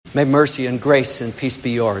May mercy and grace and peace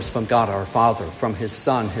be yours from God our Father, from his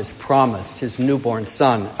Son, his promised, his newborn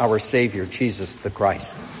Son, our Savior, Jesus the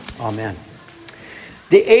Christ. Amen.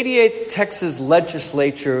 The 88th Texas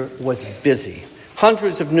legislature was busy.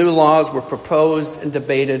 Hundreds of new laws were proposed and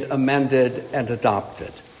debated, amended, and adopted.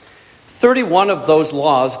 31 of those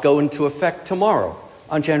laws go into effect tomorrow,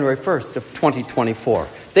 on January 1st of 2024.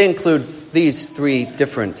 They include these three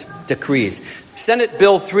different decrees. Senate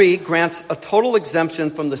Bill 3 grants a total exemption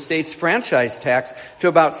from the state's franchise tax to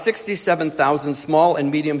about 67,000 small and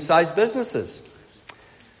medium-sized businesses.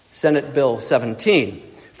 Senate Bill 17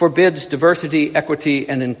 forbids diversity, equity,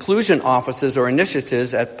 and inclusion offices or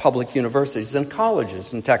initiatives at public universities and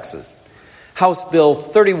colleges in Texas. House Bill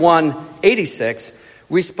 3186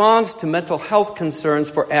 responds to mental health concerns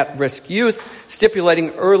for at-risk youth, stipulating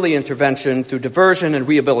early intervention through diversion and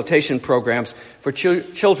rehabilitation programs for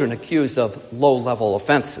children accused of low-level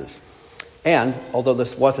offenses. And, although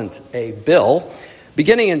this wasn't a bill,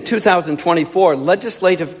 beginning in 2024,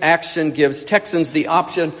 legislative action gives Texans the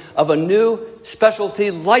option of a new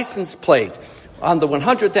specialty license plate. On the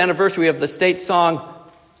 100th anniversary of the state song,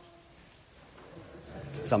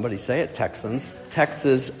 somebody say it, Texans,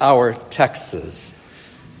 Texas, our Texas,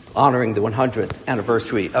 honoring the 100th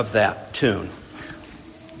anniversary of that tune.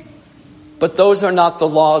 But those are not the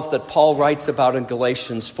laws that Paul writes about in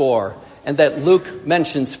Galatians 4 and that Luke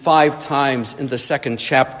mentions 5 times in the 2nd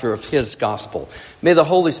chapter of his gospel. May the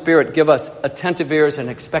Holy Spirit give us attentive ears and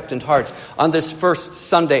expectant hearts on this first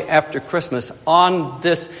Sunday after Christmas, on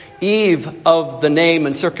this eve of the name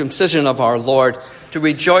and circumcision of our Lord, to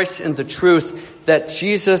rejoice in the truth that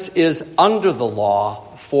Jesus is under the law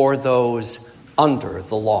for those under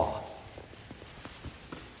the law.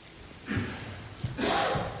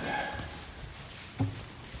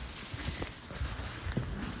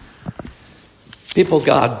 People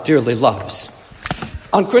God dearly loves.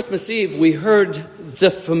 On Christmas Eve, we heard the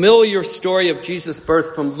familiar story of Jesus'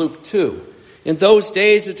 birth from Luke 2. In those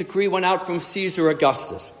days, a decree went out from Caesar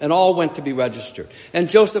Augustus, and all went to be registered. And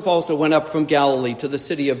Joseph also went up from Galilee to the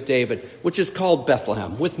city of David, which is called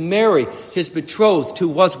Bethlehem, with Mary, his betrothed, who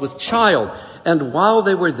was with child. And while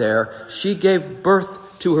they were there, she gave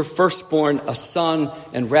birth to her firstborn, a son,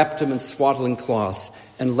 and wrapped him in swaddling cloths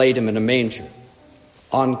and laid him in a manger.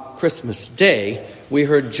 On Christmas Day, we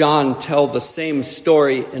heard John tell the same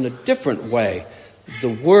story in a different way. The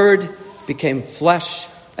Word became flesh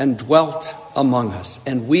and dwelt among us,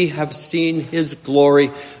 and we have seen his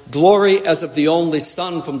glory, glory as of the only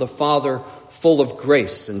Son from the Father, full of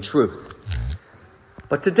grace and truth.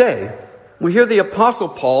 But today, we hear the Apostle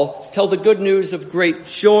Paul tell the good news of great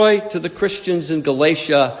joy to the Christians in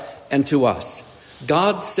Galatia and to us.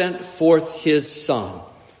 God sent forth his Son,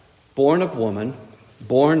 born of woman,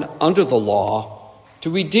 born under the law, to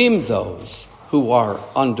redeem those who are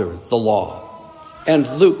under the law. And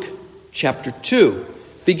Luke chapter 2,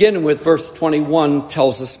 beginning with verse 21,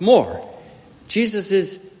 tells us more. Jesus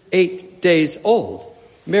is 8 days old.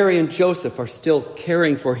 Mary and Joseph are still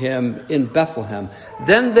caring for him in Bethlehem.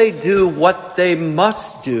 Then they do what they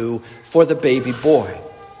must do for the baby boy.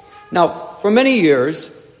 Now, for many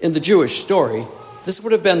years in the Jewish story, this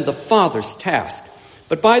would have been the father's task.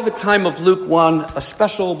 But by the time of Luke 1, a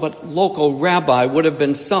special but local rabbi would have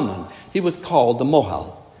been summoned. He was called the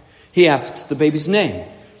Mohel. He asks the baby's name.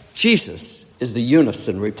 Jesus is the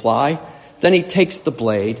unison reply. Then he takes the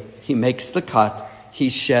blade, he makes the cut, he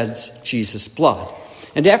sheds Jesus' blood.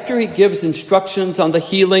 And after he gives instructions on the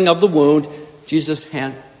healing of the wound,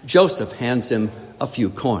 Joseph hands him a few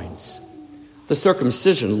coins. The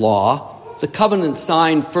circumcision law, the covenant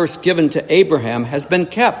sign first given to Abraham, has been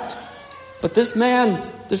kept. But this man,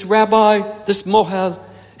 this rabbi, this Mohel,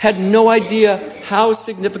 had no idea how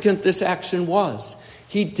significant this action was.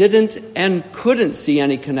 He didn't and couldn't see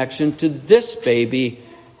any connection to this baby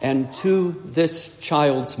and to this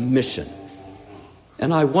child's mission.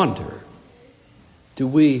 And I wonder, do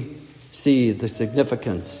we see the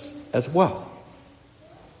significance as well?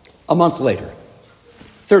 A month later,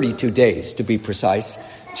 32 days to be precise,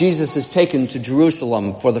 Jesus is taken to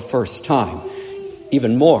Jerusalem for the first time.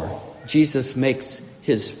 Even more, Jesus makes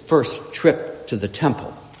his first trip to the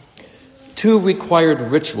temple. 2 required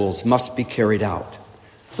rituals must be carried out.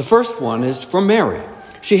 The first one is for Mary.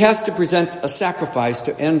 She has to present a sacrifice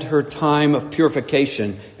to end her time of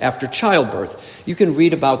purification after childbirth. You can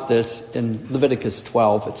read about this in Leviticus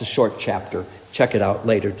 12. It's a short chapter. Check it out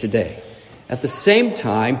later today. At the same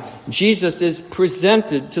time, Jesus is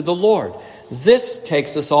presented to the Lord. This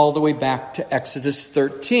takes us all the way back to Exodus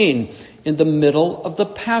 13, in the middle of the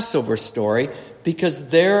Passover story, because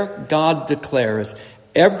there God declares,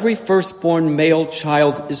 "Every firstborn male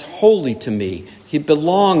child is holy to me. He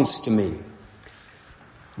belongs to me.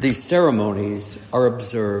 These ceremonies are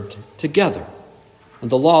observed together. And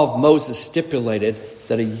the law of Moses stipulated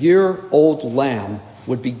that a year-old lamb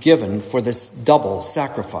would be given for this double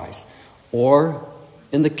sacrifice. Or,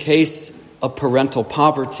 in the case of parental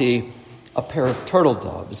poverty, a pair of turtle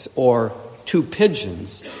doves or 2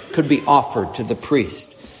 pigeons could be offered to the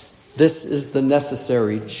priest. This is the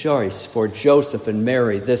necessary choice for Joseph and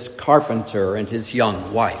Mary, this carpenter and his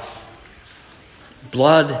young wife.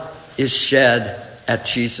 Blood is shed at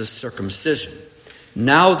Jesus' circumcision.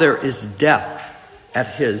 Now there is death at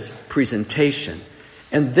his presentation.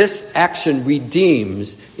 And this action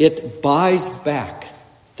redeems, it buys back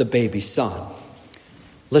the baby son.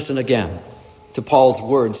 Listen again to Paul's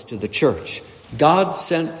words to the church. God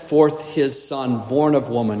sent forth his son, born of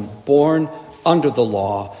woman, born under the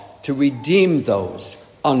law, to redeem those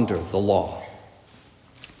under the law.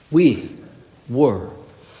 We were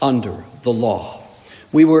under the law.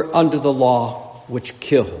 We were under the law which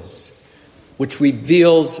kills, which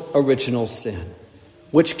reveals original sin,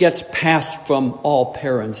 which gets passed from all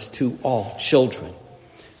parents to all children.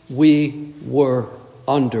 We were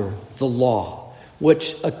under the law,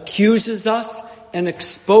 which accuses us and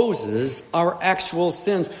exposes our actual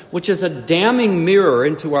sins, which is a damning mirror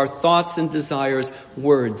into our thoughts and desires,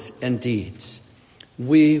 words and deeds.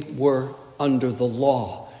 We were under the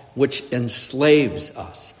law, which enslaves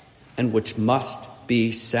us and which must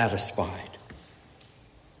be satisfied.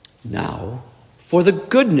 Now, for the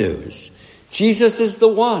good news. Jesus is the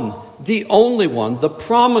one, the only one, the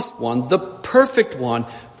promised one, the perfect one,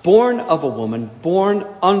 born of a woman, born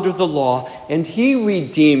under the law, and he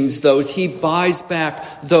redeems those, he buys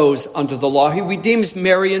back those under the law. He redeems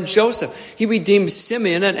Mary and Joseph. He redeems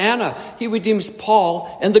Simeon and Anna. He redeems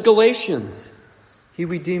Paul and the Galatians. He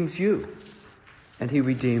redeems you, and he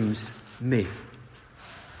redeems me.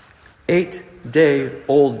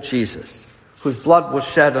 8-day-old Jesus, whose blood was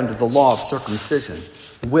shed under the law of circumcision,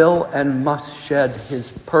 will and must shed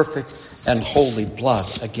his perfect and holy blood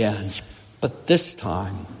again, but this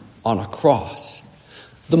time on a cross.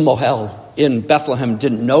 The Mohel in Bethlehem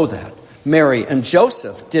didn't know that. Mary and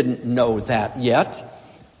Joseph didn't know that yet.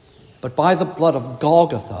 But by the blood of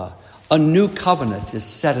Golgotha, a new covenant is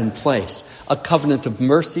set in place, a covenant of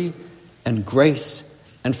mercy and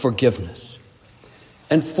grace and forgiveness.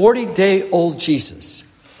 And 40-day-old Jesus,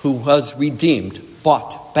 who was redeemed,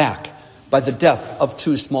 bought back by the death of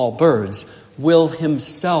 2 small birds, will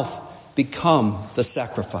himself become the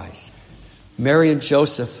sacrifice. Mary and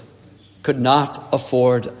Joseph could not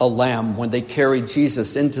afford a lamb when they carried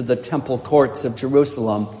Jesus into the temple courts of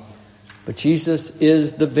Jerusalem. But Jesus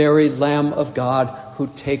is the very Lamb of God who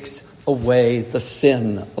takes away the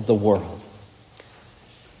sin of the world.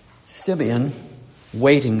 Simeon,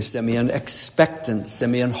 waiting Simeon, expectant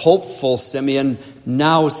Simeon, hopeful Simeon,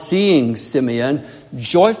 now seeing Simeon,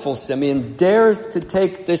 joyful Simeon, dares to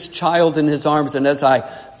take this child in his arms. And as I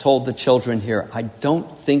told the children here, I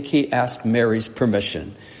don't think he asked Mary's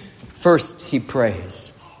permission. First, he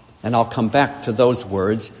prays. And I'll come back to those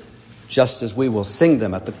words just as we will sing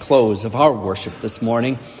them at the close of our worship this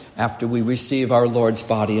morning after we receive our Lord's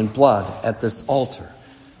body and blood at this altar.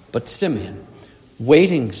 But Simeon,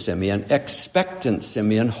 waiting Simeon, expectant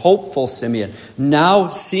Simeon, hopeful Simeon, now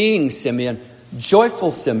seeing Simeon,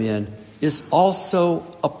 joyful Simeon, is also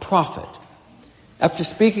a prophet. After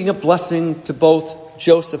speaking a blessing to both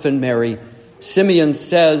Joseph and Mary, Simeon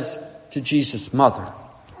says to Jesus' mother,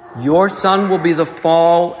 "Your son will be the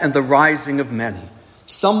fall and the rising of many.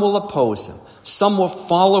 Some will oppose him. Some will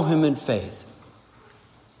follow him in faith.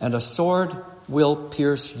 And a sword will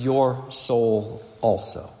pierce your soul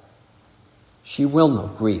also." She will know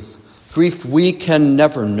grief. Grief we can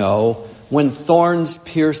never know. When thorns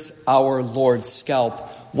pierce our Lord's scalp,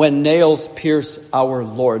 when nails pierce our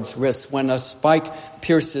Lord's wrists, when a spike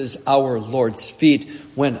pierces our Lord's feet,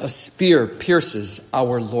 when a spear pierces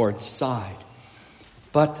our Lord's side.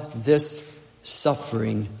 But this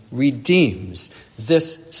suffering redeems.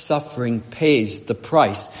 This suffering pays the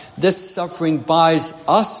price. This suffering buys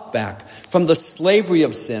us back from the slavery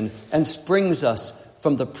of sin and springs us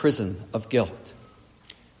from the prison of guilt.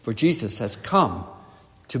 For Jesus has come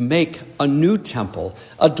to make a new temple,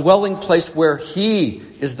 a dwelling place where he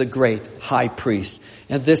is the great high priest.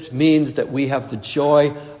 And this means that we have the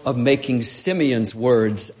joy of making Simeon's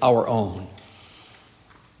words our own.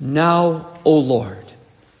 Now, O Lord,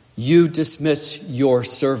 you dismiss your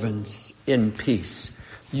servants in peace.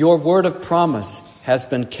 Your word of promise has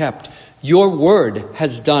been kept. Your word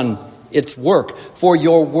has done its work, for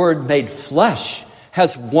your word made flesh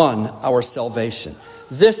has won our salvation.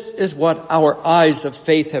 This is what our eyes of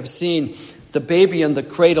faith have seen, The baby in the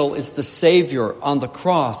cradle is the Savior on the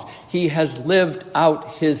cross. He has lived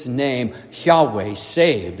out his name, Yahweh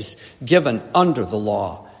saves, given under the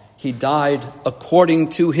law. He died according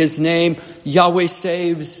to his name, Yahweh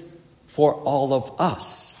saves, for all of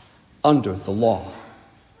us under the law.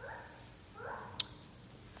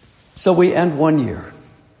 So we end one year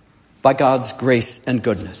by God's grace and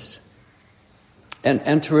goodness and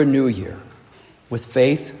enter a new year with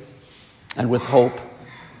faith and with hope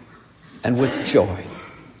and with joy,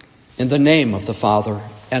 in the name of the Father,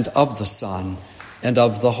 and of the Son, and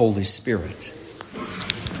of the Holy Spirit.